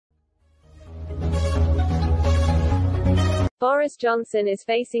Boris Johnson is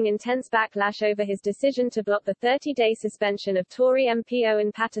facing intense backlash over his decision to block the 30-day suspension of Tory MP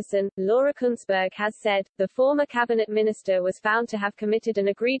Owen Paterson. Laura Kuenssberg has said, the former cabinet minister was found to have committed an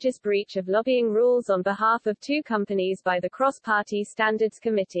egregious breach of lobbying rules on behalf of two companies by the Cross-Party Standards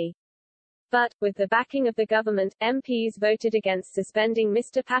Committee. But, with the backing of the government, MPs voted against suspending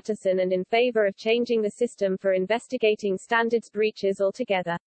Mr. Paterson and in favour of changing the system for investigating standards breaches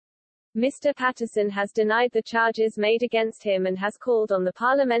altogether. Mr. Paterson has denied the charges made against him and has called on the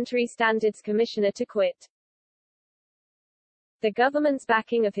Parliamentary Standards Commissioner to quit. The government's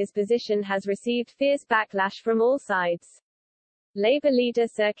backing of his position has received fierce backlash from all sides. Labour leader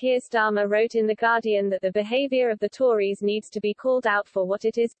Sir Keir Starmer wrote in The Guardian that the behaviour of the Tories needs to be called out for what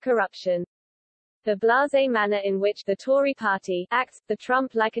it is, corruption. The blasé manner in which the Tory party acts, the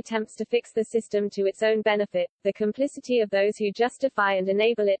Trump-like attempts to fix the system to its own benefit, the complicity of those who justify and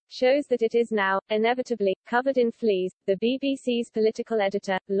enable it, shows that it is now, inevitably, covered in fleas. The BBC's political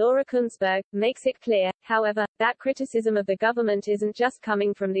editor, Laura Kuenssberg, makes it clear, however, that criticism of the government isn't just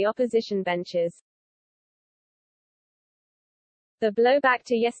coming from the opposition benches. The blowback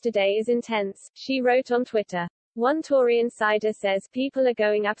to yesterday is intense, she wrote on Twitter. One Tory insider says people are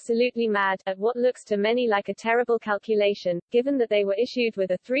going absolutely mad, at what looks to many like a terrible calculation, given that they were issued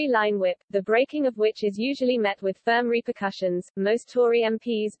with a 3-line whip, the breaking of which is usually met with firm repercussions. Most Tory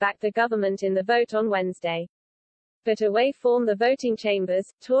MPs backed the government in the vote on Wednesday. But away from the voting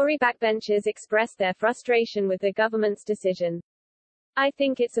chambers, Tory backbenchers expressed their frustration with the government's decision. I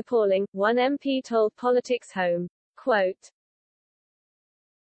think it's appalling, one MP told Politics Home. Quote,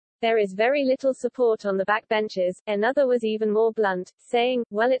 there is very little support on the backbenches. Another was even more blunt, saying,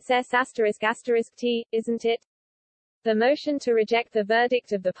 well, it's S***T, isn't it? The motion to reject the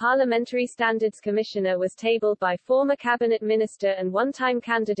verdict of the Parliamentary Standards Commissioner was tabled by former cabinet minister and one-time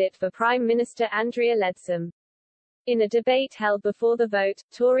candidate for Prime Minister Andrea Leadsom. In a debate held before the vote,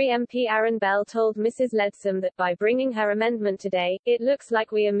 Tory MP Aaron Bell told Mrs. Leadsom that by bringing her amendment today, it looks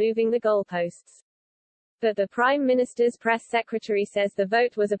like we are moving the goalposts. But the Prime Minister's press secretary says the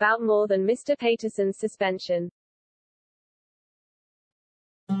vote was about more than Mr. Paterson's suspension.